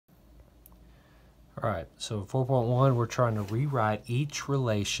All right, so 4.1, we're trying to rewrite each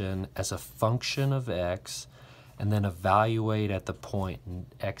relation as a function of x and then evaluate at the point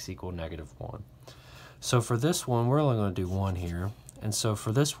x equal -1. So for this one, we're only going to do one here. And so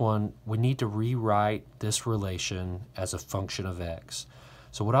for this one, we need to rewrite this relation as a function of x.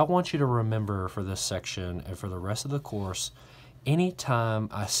 So what I want you to remember for this section and for the rest of the course, anytime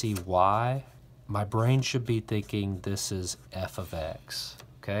I see y, my brain should be thinking this is f of x,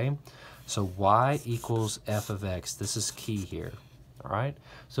 okay? So y equals f of x. This is key here, all right?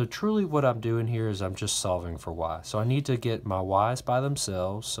 So truly what I'm doing here is I'm just solving for y. So I need to get my y's by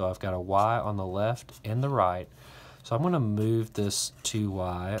themselves. So I've got a y on the left and the right. So I'm going to move this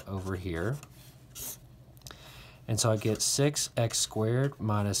 2y over here. And so I get 6x squared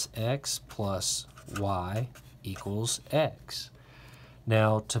minus x plus y equals x.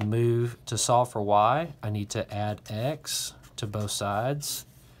 Now to solve for y, I need to add x to both sides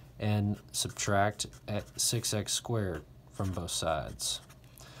and subtract 6x squared from both sides.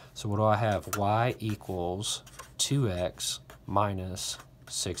 So what do I have? Y equals 2x minus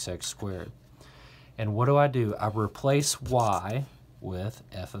 6x squared. And what do? I replace y with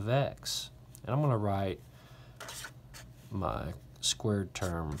f of x. And I'm going to write my squared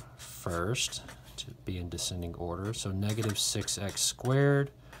term first to be in descending order. So negative 6x squared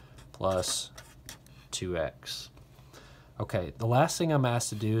plus 2x. Okay, the last thing I'm asked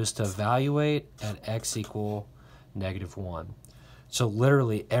to do is to evaluate at x equal -1. So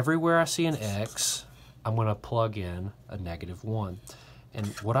literally everywhere I see an x, I'm going to plug in a -1. And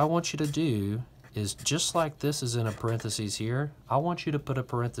what I want you to do is, just like this is in a parentheses here, I want you to put a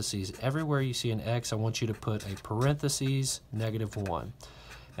parentheses. Everywhere you see an x, I want you to put a parentheses -1.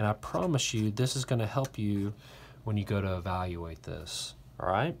 And I promise you this is going to help you when you go to evaluate this, all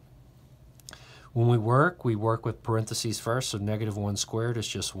right? When we work with parentheses first, so -1 squared is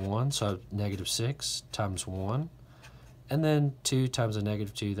just 1, so -6 times 1. And then 2 times a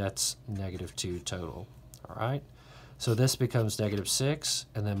 -2, that's -2 total, all right? So this becomes -6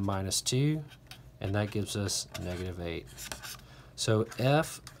 and then -2, and that gives us -8. So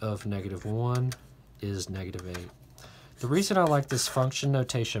f of -1 is -8. The reason I like this function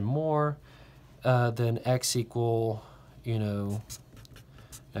notation more than x equal,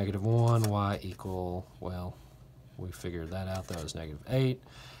 -1, y equal, well, we figured that out, that was -8,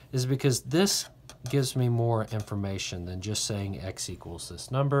 is because this gives me more information than just saying x equals this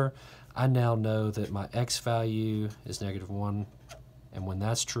number. I now know that my x value is -1, and when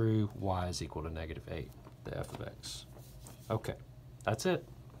that's true, y is equal to -8, the f of x. Okay, that's it.